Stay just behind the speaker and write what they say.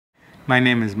My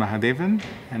name is Mahadevan,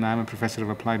 and I'm a professor of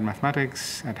applied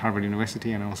mathematics at Harvard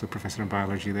University and also a professor of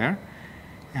biology there.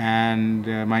 And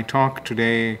my talk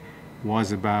today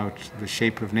was about the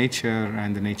shape of nature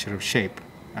and the nature of shape.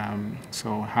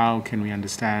 So how can we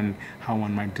understand how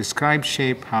one might describe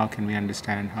shape? How can we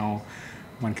understand how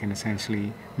one can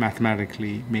essentially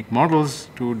mathematically make models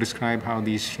to describe how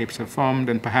these shapes are formed,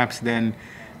 and perhaps then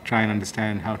try and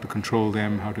understand how to control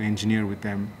them, how to engineer with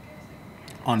them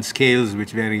on scales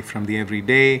which vary from the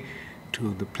everyday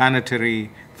to the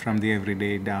planetary, from the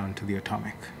everyday down to the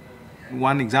atomic.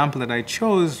 One example that I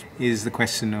chose is the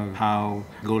question of how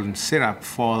golden syrup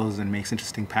falls and makes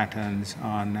interesting patterns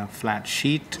on a flat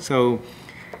sheet. So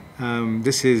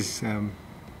this is a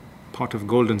pot of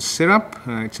golden syrup.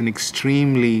 It's an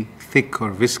extremely thick or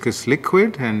viscous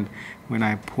liquid, and when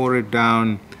I pour it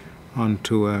down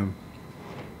onto a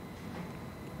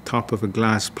top of a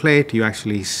glass plate, you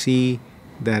actually see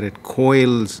that it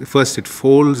coils. First it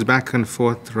folds back and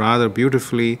forth rather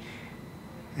beautifully,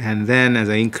 and then as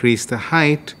I increase the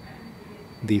height,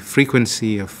 the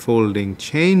frequency of folding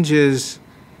changes,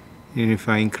 and if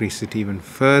I increase it even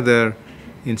further,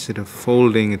 instead of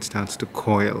folding, it starts to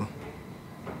coil.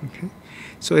 Okay?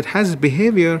 So it has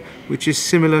behavior which is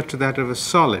similar to that of a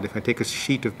solid. If I take a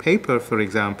sheet of paper, for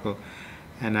example,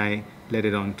 and I let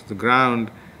it onto the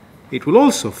ground, it will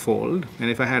also fold.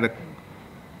 And if I had a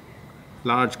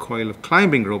large coil of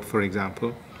climbing rope, for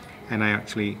example, and I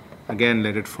actually again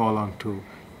let it fall onto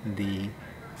the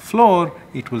floor,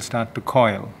 it will start to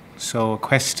coil. So a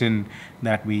question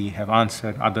that we have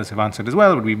answered, others have answered as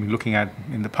well, but we've been looking at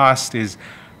in the past is,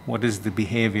 what is the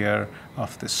behavior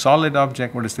of the solid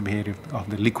object? What is the behavior of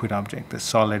the liquid object? The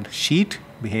solid sheet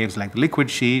behaves like the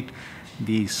liquid sheet.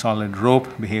 The solid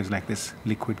rope behaves like this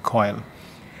liquid coil.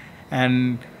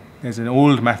 And there's an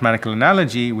old mathematical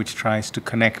analogy which tries to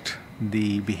connect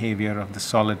the behavior of the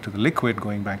solid to the liquid,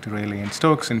 going back to Rayleigh and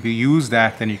Stokes. And if you use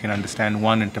that, then you can understand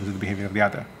one in terms of the behavior of the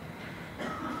other.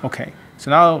 Okay,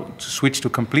 so now to switch to a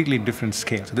completely different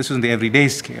scale. So this is the everyday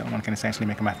scale. One can essentially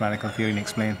make a mathematical theory and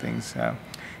explain things.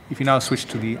 If you now switch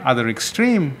to the other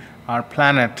extreme, our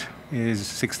planet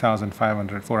is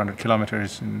 400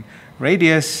 kilometers in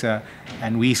radius,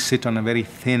 and we sit on a very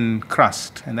thin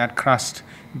crust. And that crust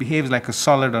behaves like a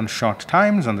solid on short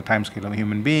times, on the time scale of a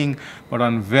human being, but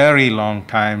on very long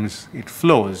times it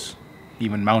flows.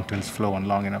 Even mountains flow on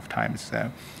long enough times.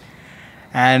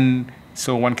 And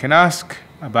so one can ask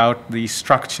about the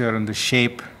structure and the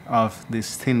shape of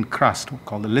this thin crust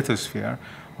called the lithosphere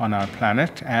on our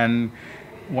planet. And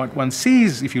what one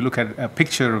sees, if you look at a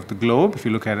picture of the globe, if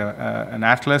you look at an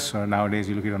atlas, or nowadays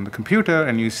you look at it on the computer,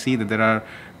 and you see that there are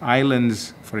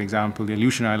islands, for example, the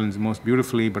Aleutian Islands most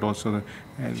beautifully, but also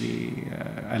the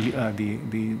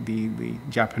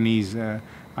Japanese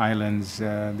islands,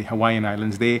 the Hawaiian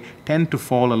Islands, they tend to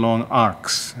fall along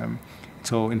arcs.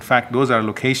 So in fact, those are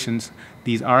locations,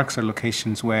 these arcs are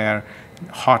locations where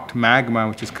hot magma,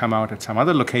 which has come out at some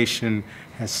other location,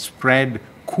 has spread,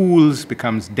 cools,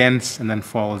 becomes dense, and then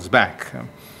falls back.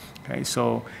 Okay,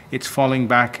 so it's falling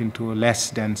back into a less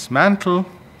dense mantle,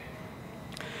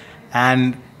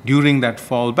 and during that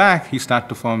fall back, you start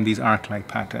to form these arc-like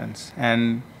patterns.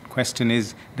 And the question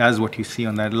is, does what you see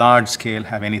on that large scale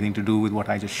have anything to do with what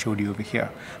I just showed you over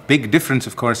here? Big difference,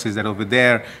 of course, is that over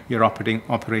there, you're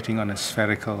operating on a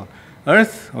spherical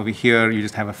Earth. Over here, you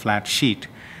just have a flat sheet.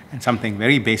 And something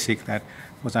very basic that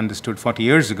was understood 40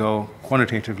 years ago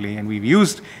quantitatively and we've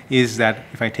used is that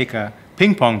if I take a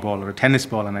ping pong ball or a tennis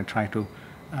ball and I try to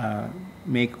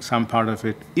make some part of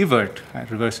it invert,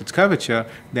 reverse its curvature,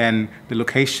 then the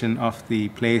location of the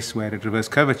place where it reverses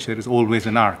curvature is always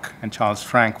an arc. And Charles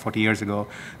Frank, 40 years ago,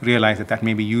 realized that that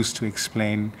may be used to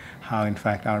explain how, in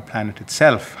fact, our planet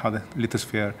itself, how the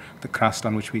lithosphere, the crust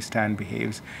on which we stand,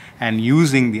 behaves. And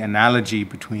using the analogy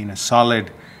between a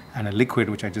solid and a liquid,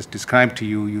 which I just described to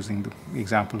you using the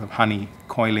example of honey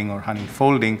coiling or honey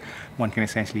folding, one can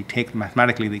essentially take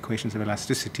mathematically the equations of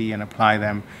elasticity and apply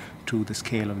them to the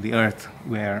scale of the Earth,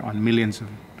 where on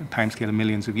time scale of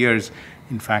millions of years,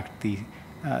 in fact, the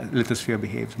lithosphere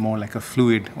behaves more like a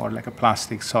fluid or like a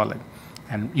plastic solid.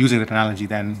 And using that analogy,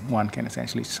 then one can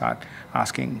essentially start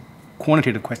asking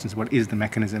quantitative questions about, is the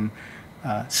mechanism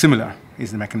similar?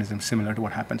 Is the mechanism similar to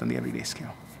what happens on the everyday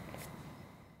scale?